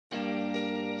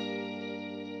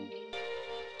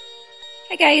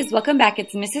Hi guys, welcome back.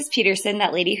 It's Mrs. Peterson,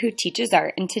 that lady who teaches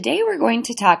art, and today we're going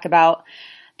to talk about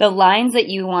the lines that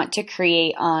you want to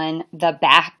create on the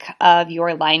back of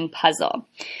your line puzzle.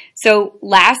 So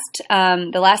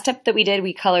the last step that we did,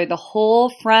 we colored the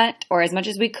whole front, or as much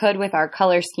as we could with our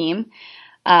color scheme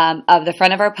of the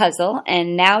front of our puzzle,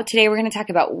 and now today we're going to talk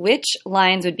about which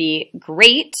lines would be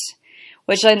great,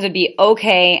 which lines would be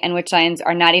okay, and which lines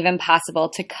are not even possible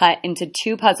to cut into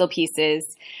two puzzle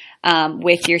pieces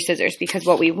with your scissors, because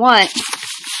what we want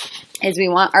is we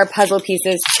want our puzzle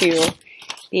pieces to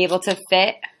be able to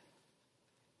fit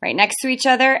right next to each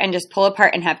other and just pull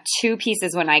apart and have two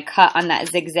pieces when I cut on that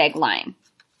zigzag line,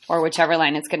 or whichever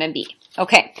line it's going to be.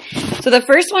 Okay, so the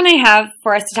first one I have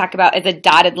for us to talk about is a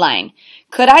dotted line.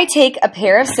 Could I take a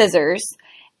pair of scissors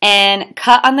and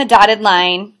cut on the dotted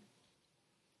line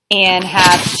and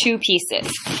have two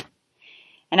pieces?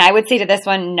 And I would say to this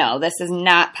one, no, this is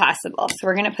not possible. So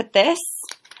we're going to put this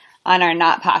on our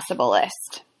not possible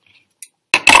list.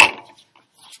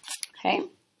 Okay.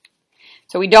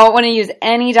 So we don't want to use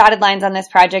any dotted lines on this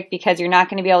project because you're not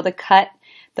going to be able to cut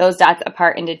those dots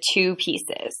apart into two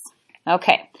pieces.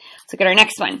 Okay. Let's look at our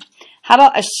next one. How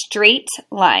about a straight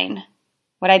line?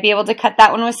 Would I be able to cut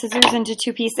that one with scissors into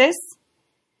two pieces?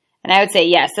 And I would say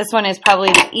yes. This one is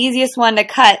probably the easiest one to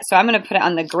cut, so I'm going to put it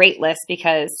on the great list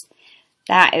because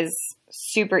that is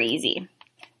super easy.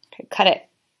 Cut it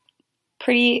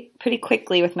pretty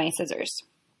quickly with my scissors.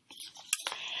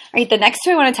 All right, the next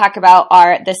two I want to talk about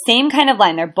are the same kind of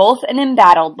line. They're both an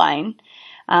embattled line,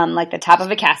 like the top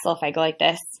of a castle if I go like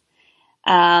this.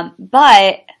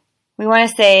 But we want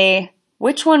to say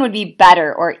which one would be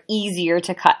better or easier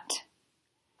to cut.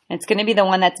 And it's going to be the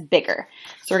one that's bigger.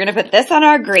 So we're going to put this on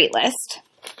our great list.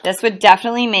 This would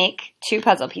definitely make two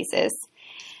puzzle pieces.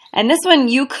 And this one,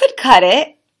 you could cut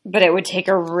it, but it would take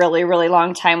a really, really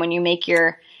long time when you make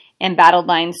your embattled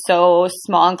lines so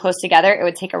small and close together. It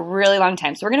would take a really long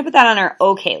time. So we're going to put that on our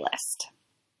okay list.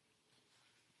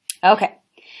 Okay,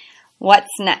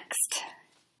 what's next?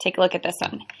 Take a look at this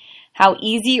one. How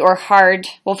easy or hard?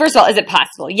 Well, first of all, is it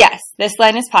possible? Yes, this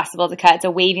line is possible to cut. It's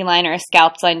a wavy line or a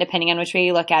scalloped line, depending on which way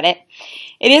you look at it.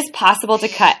 It is possible to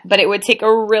cut, but it would take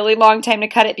a really long time to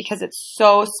cut it because it's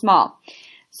so small.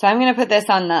 So I'm going to put this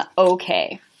on the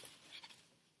okay.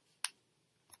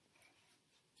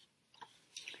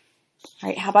 All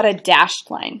right, how about a dashed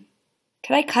line?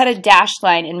 Could I cut a dashed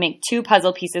line and make two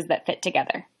puzzle pieces that fit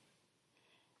together?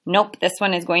 Nope, this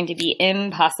one is going to be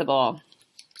impossible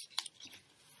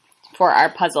for our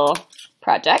puzzle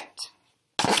project.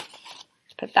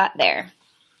 Put that there.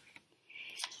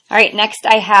 All right, next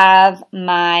I have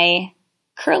my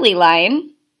curly line.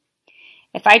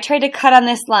 If I try to cut on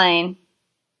this line,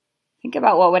 think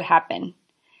about what would happen.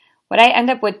 Would I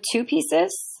end up with two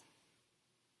pieces?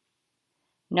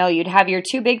 No, you'd have your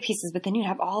two big pieces, but then you'd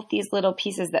have all of these little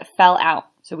pieces that fell out.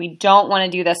 So we don't want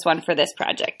to do this one for this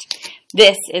project.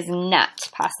 This is not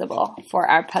possible for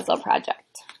our puzzle project.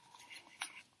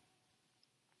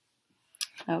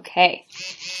 Okay,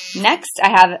 next I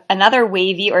have another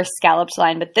wavy or scalloped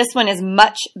line, but this one is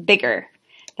much bigger.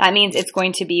 That means it's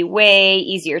going to be way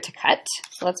easier to cut.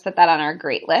 So let's put that on our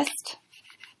great list.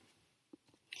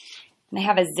 And I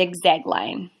have a zigzag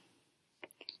line.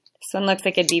 This one looks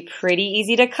like it'd be pretty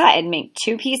easy to cut and make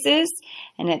two pieces,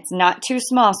 and it's not too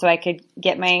small, so I could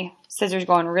get my scissors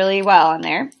going really well on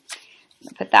there.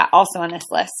 I'll put that also on this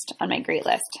list, on my great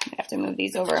list. I have to move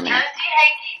these over a minute. Jersey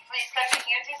Hakey, please come to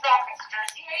Angie's office.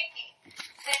 Jersey Hakey,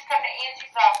 please come to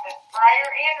Angie's office. Briar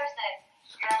Anderson,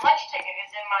 your lunch ticket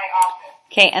is in my office.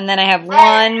 Okay, and then I have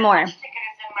one more. Your lunch ticket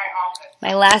is in my office.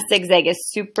 My last zigzag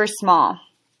is super small.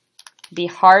 Be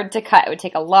hard to cut. It would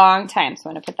take a long time, so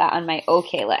I'm going to put that on my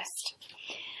okay list.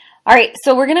 All right,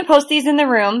 so we're going to post these in the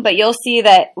room, but you'll see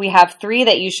that we have three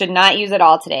that you should not use at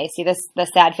all today. See this, the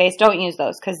sad face? Don't use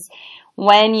those, because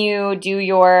when you do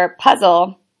your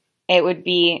puzzle, it would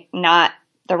be not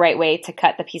the right way to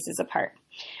cut the pieces apart.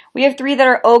 We have three that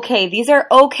are okay. These are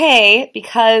okay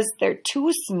because they're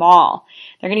too small.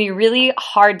 They're going to be really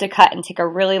hard to cut and take a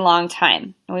really long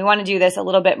time, and we want to do this a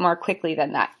little bit more quickly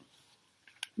than that.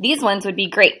 These ones would be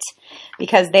great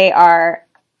because they are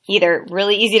either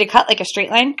really easy to cut like a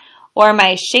straight line, or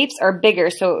my shapes are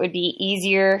bigger, so it would be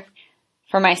easier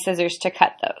for my scissors to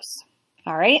cut those.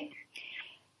 All right?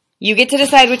 You get to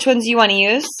decide which ones you want to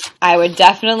use. I would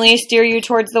definitely steer you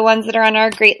towards the ones that are on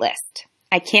our great list.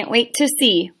 I can't wait to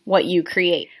see what you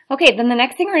create. Okay, then the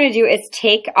next thing we're going to do is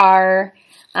take our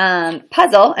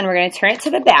puzzle, and we're going to turn it to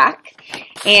the back,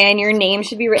 and your name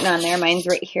should be written on there. Mine's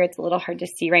right here. It's a little hard to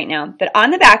see right now. But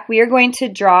on the back, we are going to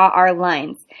draw our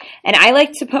lines. And I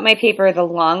like to put my paper the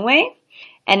long way,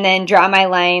 and then draw my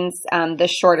lines the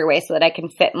shorter way so that I can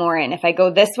fit more in. If I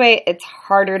go this way, it's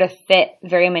harder to fit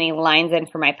very many lines in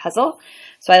for my puzzle.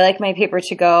 So I like my paper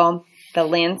to go the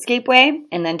landscape way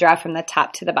and then draw from the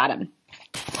top to the bottom.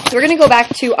 So we're going to go back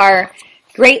to our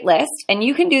grade list, and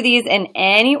you can do these in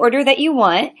any order that you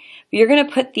want. You're going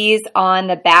to put these on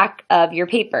the back of your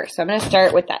paper. So I'm going to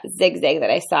start with that zigzag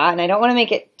that I saw, and I don't want to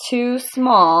make it too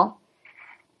small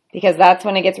because that's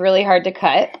when it gets really hard to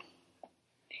cut.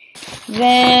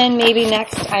 Then maybe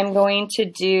next I'm going to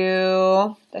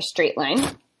do the straight line.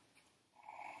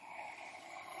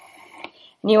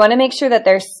 And you want to make sure that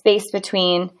there's space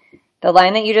between the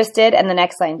line that you just did and the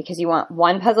next line, because you want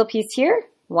one puzzle piece here,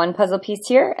 one puzzle piece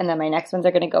here, and then my next ones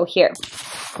are going to go here.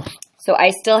 So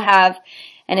I still have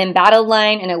an embattled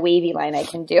line and a wavy line I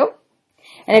can do.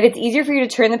 And if it's easier for you to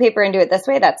turn the paper and do it this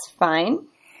way, that's fine.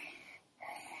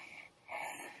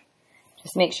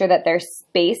 Just make sure that there's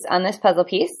space on this puzzle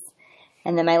piece.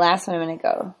 And then my last one, I'm going to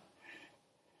go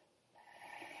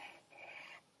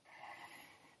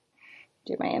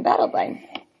do my embattled line.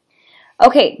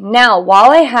 Okay, now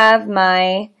while I have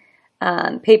my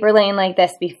paper laying like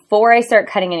this, before I start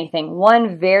cutting anything,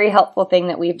 one very helpful thing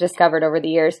that we've discovered over the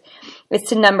years is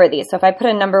to number these. So if I put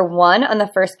a number 1 on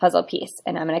the first puzzle piece,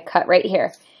 and I'm going to cut right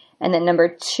here, and then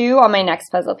number 2 on my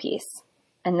next puzzle piece,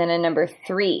 and then a number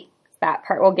 3, that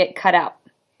part will get cut out.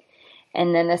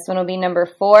 And then this one will be number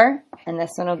 4, and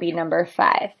this one will be number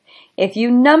 5. If you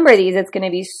number these, it's going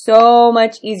to be so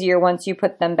much easier once you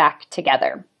put them back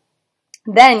together.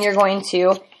 Then you're going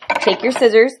to take your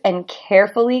scissors and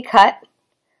carefully cut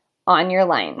on your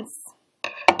lines.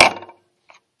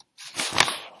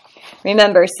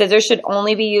 Remember, scissors should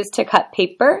only be used to cut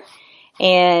paper.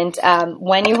 And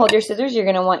when you hold your scissors, you're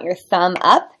going to want your thumb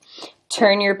up.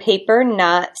 Turn your paper,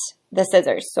 not the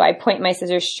scissors. So I point my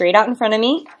scissors straight out in front of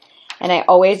me, and I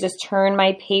always just turn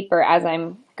my paper as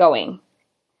I'm going.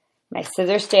 My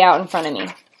scissors stay out in front of me.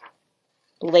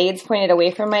 Blades pointed away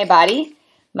from my body.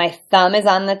 My thumb is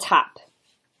on the top.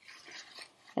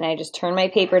 And I just turn my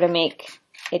paper to make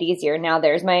it easier. Now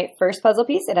there's my first puzzle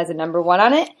piece. It has a number 1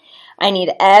 on it. I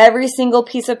need every single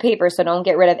piece of paper, so don't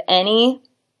get rid of any.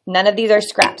 None of these are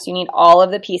scraps. You need all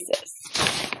of the pieces.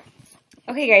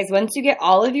 Okay guys, once you get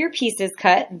all of your pieces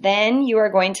cut, then you are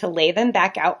going to lay them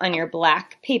back out on your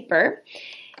black paper.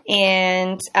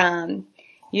 And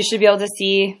you should be able to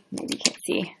see, maybe you can't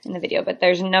see in the video, but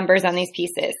there's numbers on these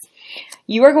pieces.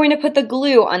 You are going to put the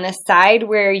glue on the side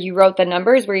where you wrote the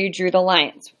numbers, where you drew the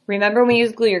lines. Remember, when we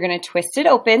use glue, you're going to twist it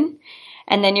open,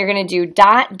 and then you're going to do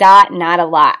dot, dot, not a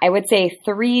lot. I would say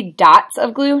 3 dots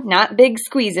of glue, not big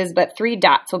squeezes, but 3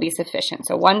 dots will be sufficient.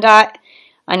 So 1 dot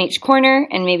on each corner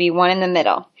and maybe 1 in the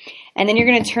middle. And then you're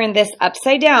going to turn this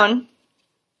upside down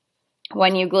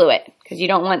when you glue it, because you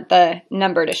don't want the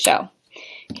number to show.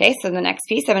 Okay, so the next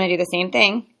piece, I'm going to do the same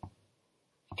thing.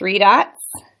 3 dots.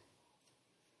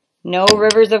 No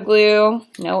rivers of glue,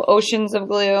 no oceans of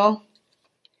glue.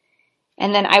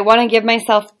 And then I want to give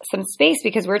myself some space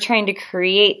because we're trying to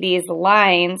create these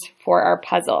lines for our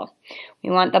puzzle. We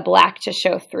want the black to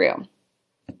show through.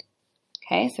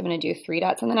 Okay, so I'm going to do 3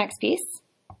 dots on the next piece.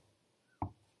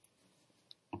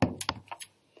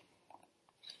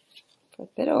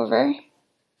 Flip it over.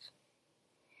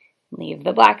 Leave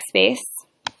the black space.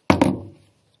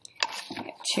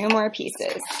 Get 2 more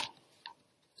pieces.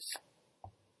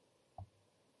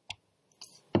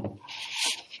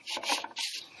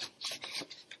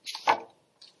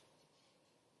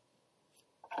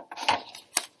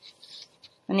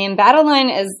 And the embattled line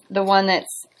is the one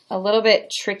that's a little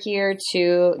bit trickier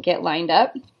to get lined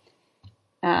up.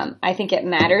 I think it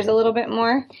matters a little bit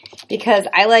more because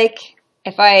I like,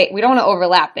 we don't want to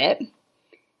overlap it.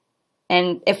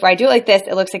 And if I do it like this,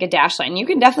 it looks like a dash line. You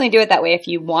can definitely do it that way if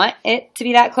you want it to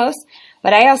be that close.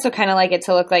 But I also kind of like it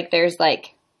to look like there's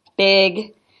like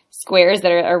big squares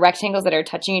that are, or rectangles that are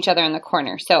touching each other in the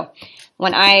corner. So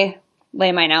when I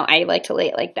lay mine out, I like to lay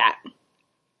it like that.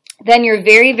 Then your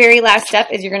very, very last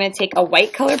step is you're going to take a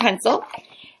white color pencil,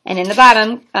 and in the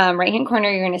bottom right-hand corner,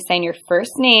 you're going to sign your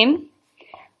first name,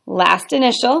 last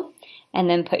initial, and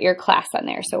then put your class on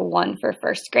there. So 1 for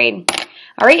first grade.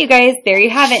 All right, you guys, there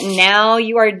you have it. Now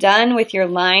you are done with your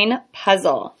line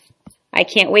puzzle. I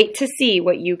can't wait to see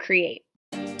what you create.